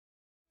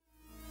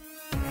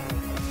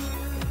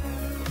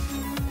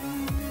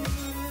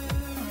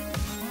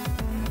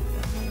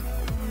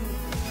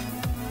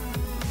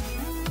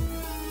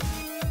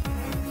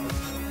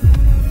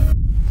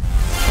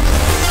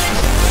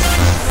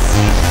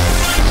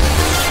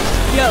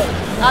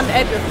I'm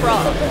Edgar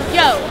Frog.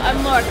 Yo,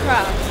 I'm Laura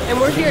Croft.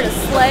 And we're here to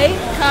slay,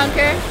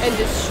 Conquer, and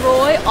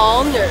destroy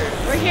all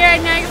nerds. we're here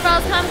at Niagara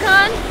Falls Comic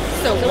Con.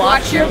 So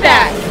watch your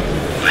back.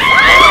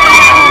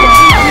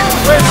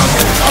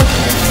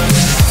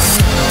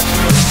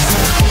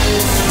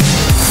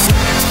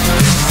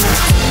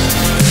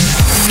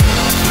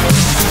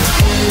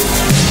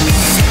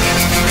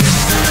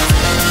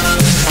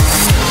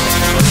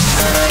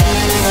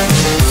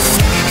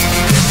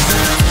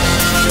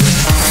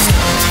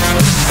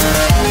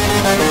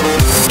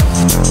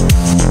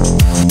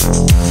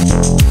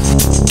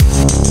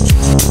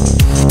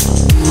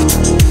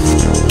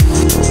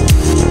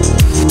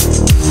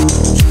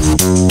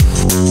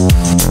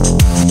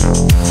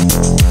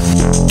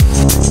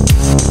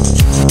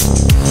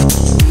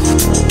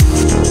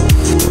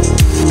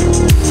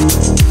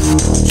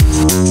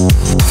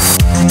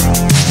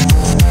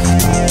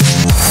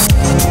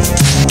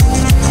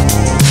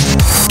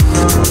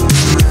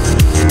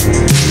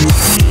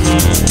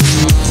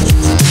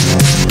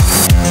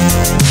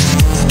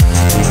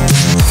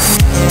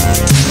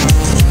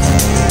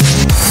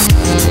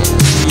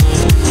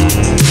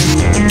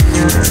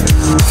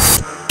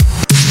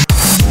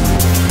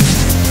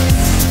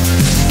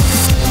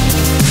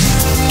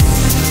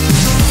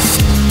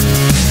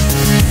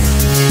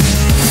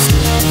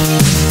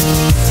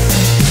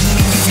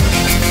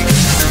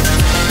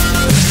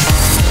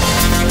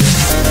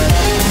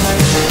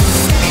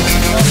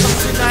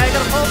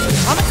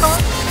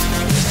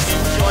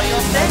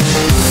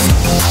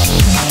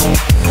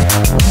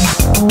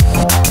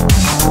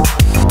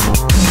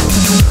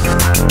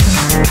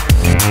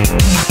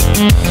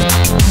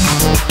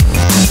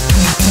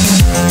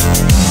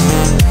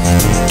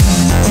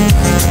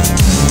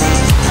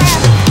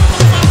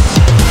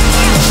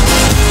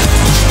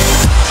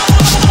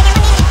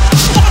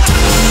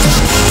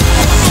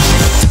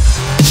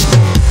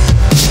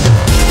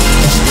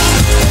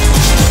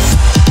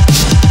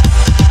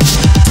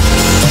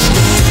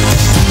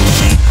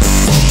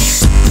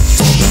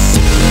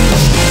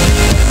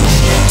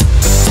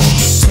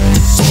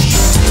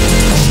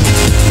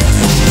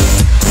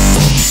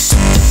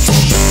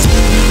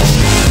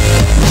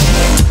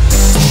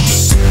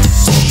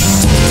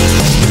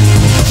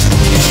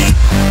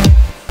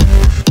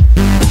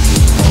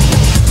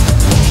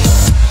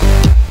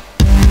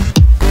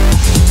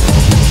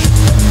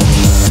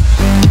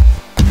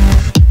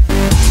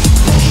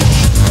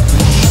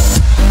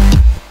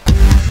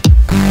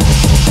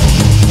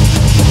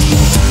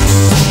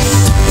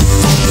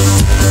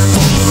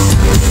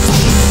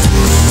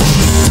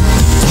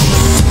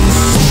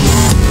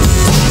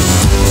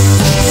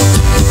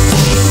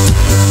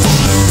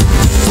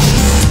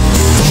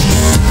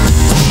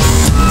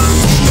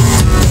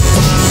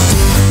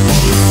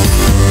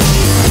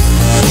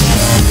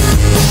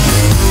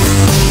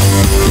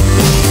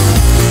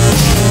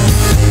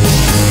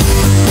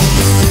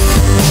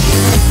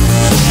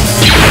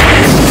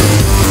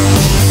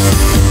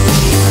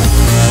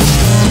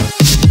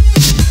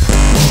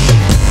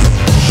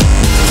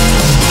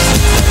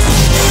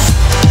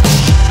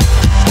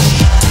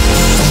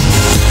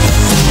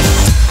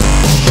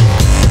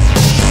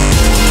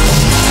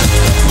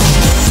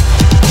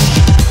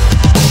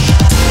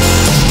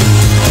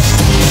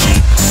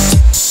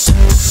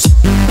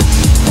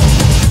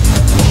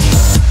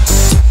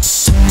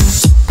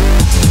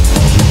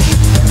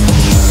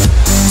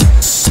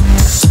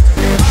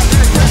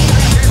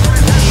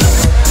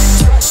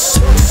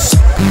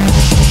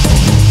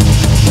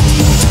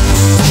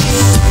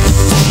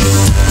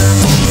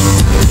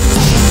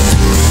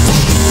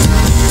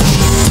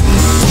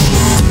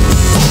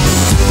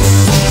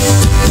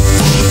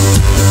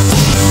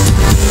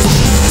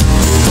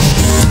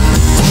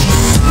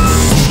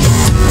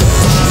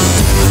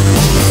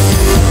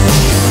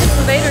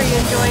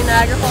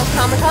 Niagara Falls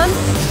Comic Con?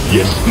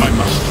 Yes, my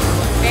master.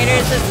 Vader,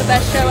 is this the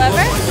best show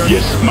ever?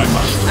 Yes, my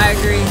master. I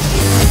agree.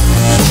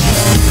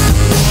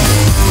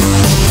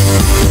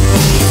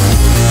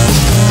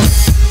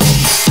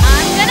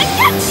 I'm gonna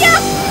catch ya!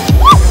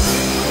 Woo!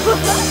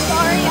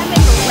 Sorry, I'm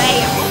in the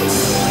way.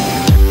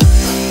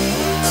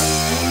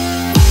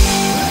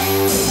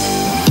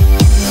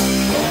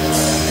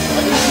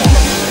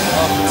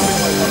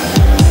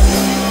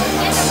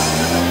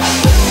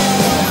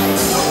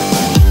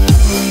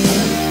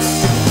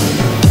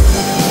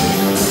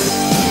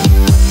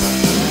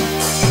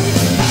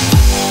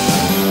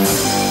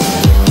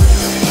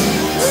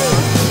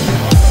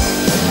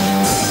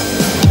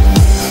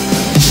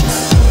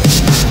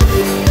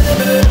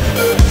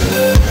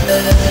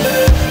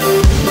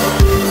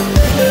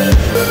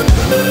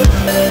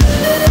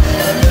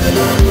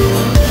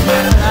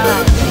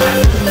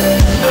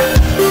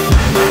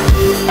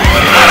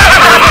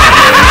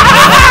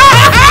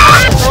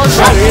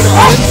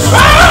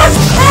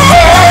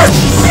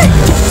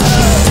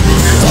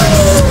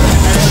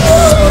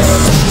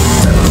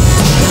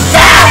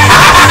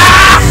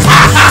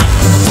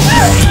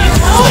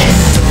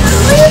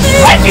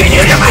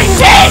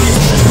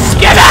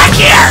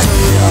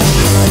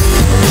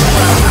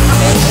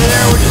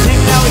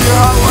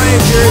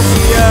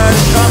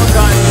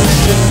 Comic-Con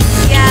convention.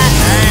 Yeah.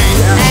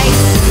 Hey.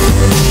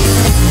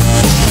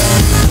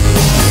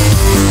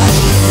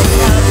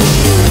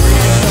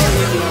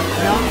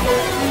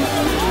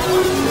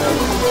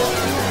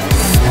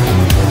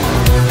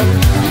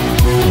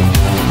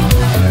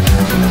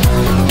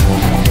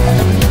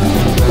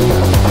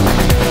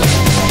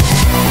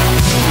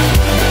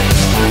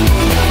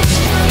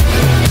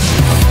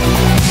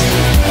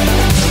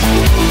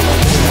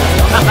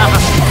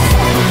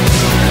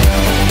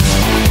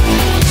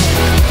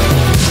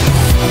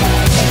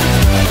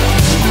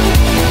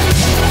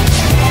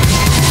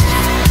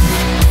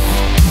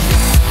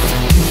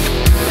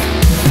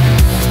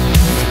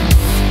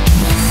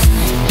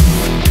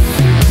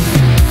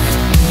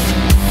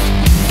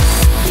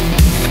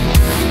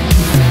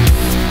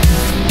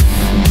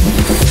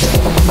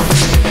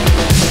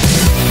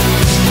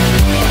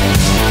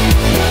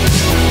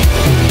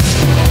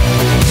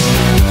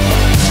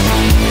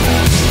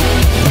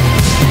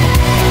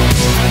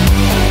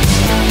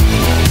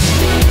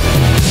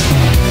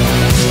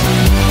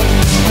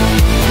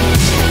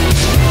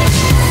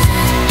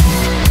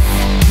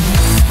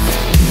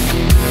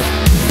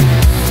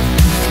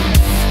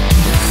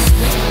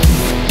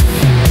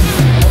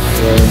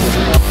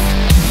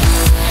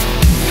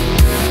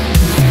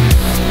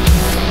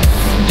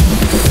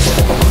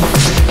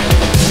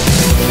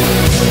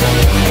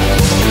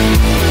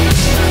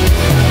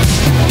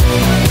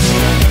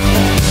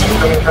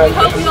 We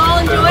hope you all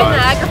enjoyed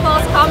Niagara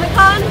Falls Comic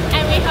Con,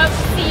 And we hope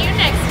to see you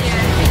next year.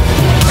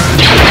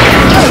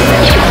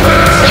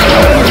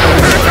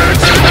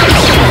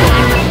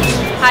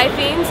 Hi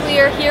Fiends, we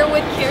are here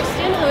with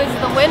Kirsten, who is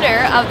the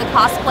winner of the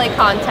cosplay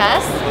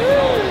contest.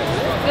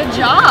 Good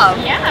job.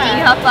 Yeah. Did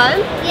you have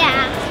fun?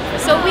 Yeah.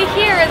 So we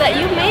hear that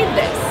you made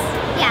this.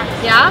 Yeah.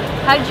 Yeah?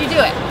 How did you do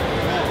it?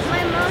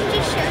 My mom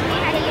just showed me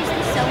how to use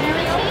the sewing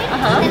machine.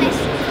 Uh-huh.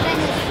 Then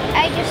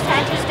I just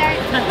had to start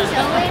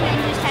sewing and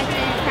just had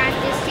to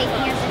practice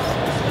taking out the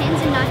pins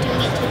and not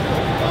doing it too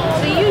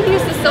quickly. So you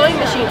used the sewing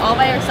machine all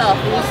by yourself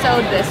and you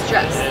sewed this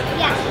dress.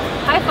 Yeah.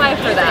 High five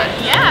for that.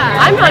 Yeah.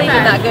 I'm not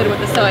even that good with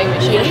the sewing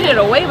machine. You did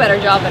a way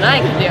better job than I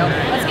could do.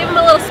 Let's give him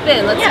a little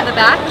spin. Let's see the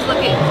back.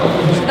 Look at,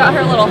 she's got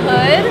her little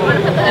hood. You want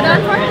to put the hood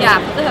on for us?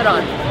 Yeah, put the hood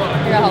on.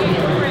 Here, I'll help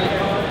you.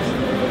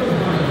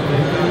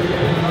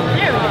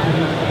 There we go.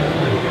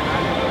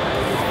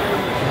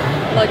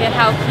 Look at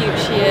how cute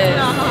she is.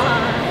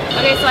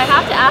 Okay, so I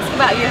have to ask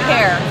about your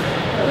hair.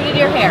 Who did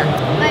your hair?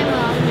 My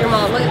mom. Your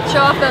mom. Look, show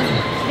off those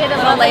Did a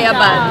little lovely Leia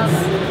job. buns.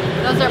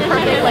 Those are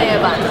perfect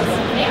Leia buns.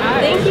 They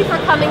are. Thank you for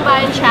coming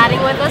by and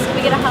chatting with us. Can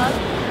we get a hug?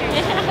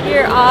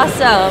 You're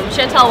awesome.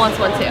 Chantel wants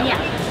one too. Yeah.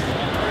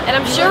 And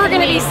I'm sure we're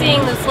going to be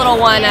seeing this little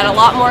one at a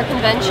lot more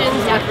conventions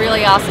with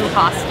really awesome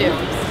costumes.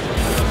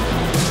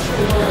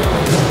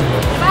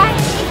 Bye.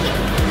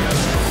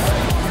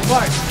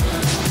 Mark,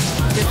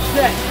 get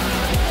set,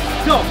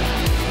 go!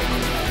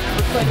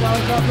 Looks like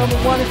lollipop number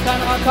 1 is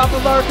kind of on top of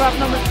lollipop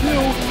number 2.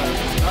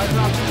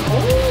 Oh,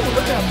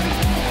 look at me.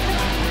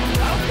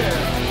 Out there.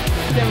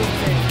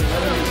 Devastation.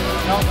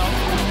 No.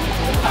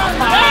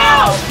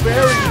 Wow,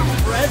 very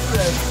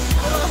impressive.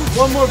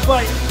 One more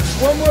bite.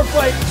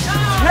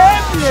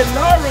 Champion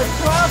Lara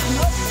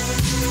Croft.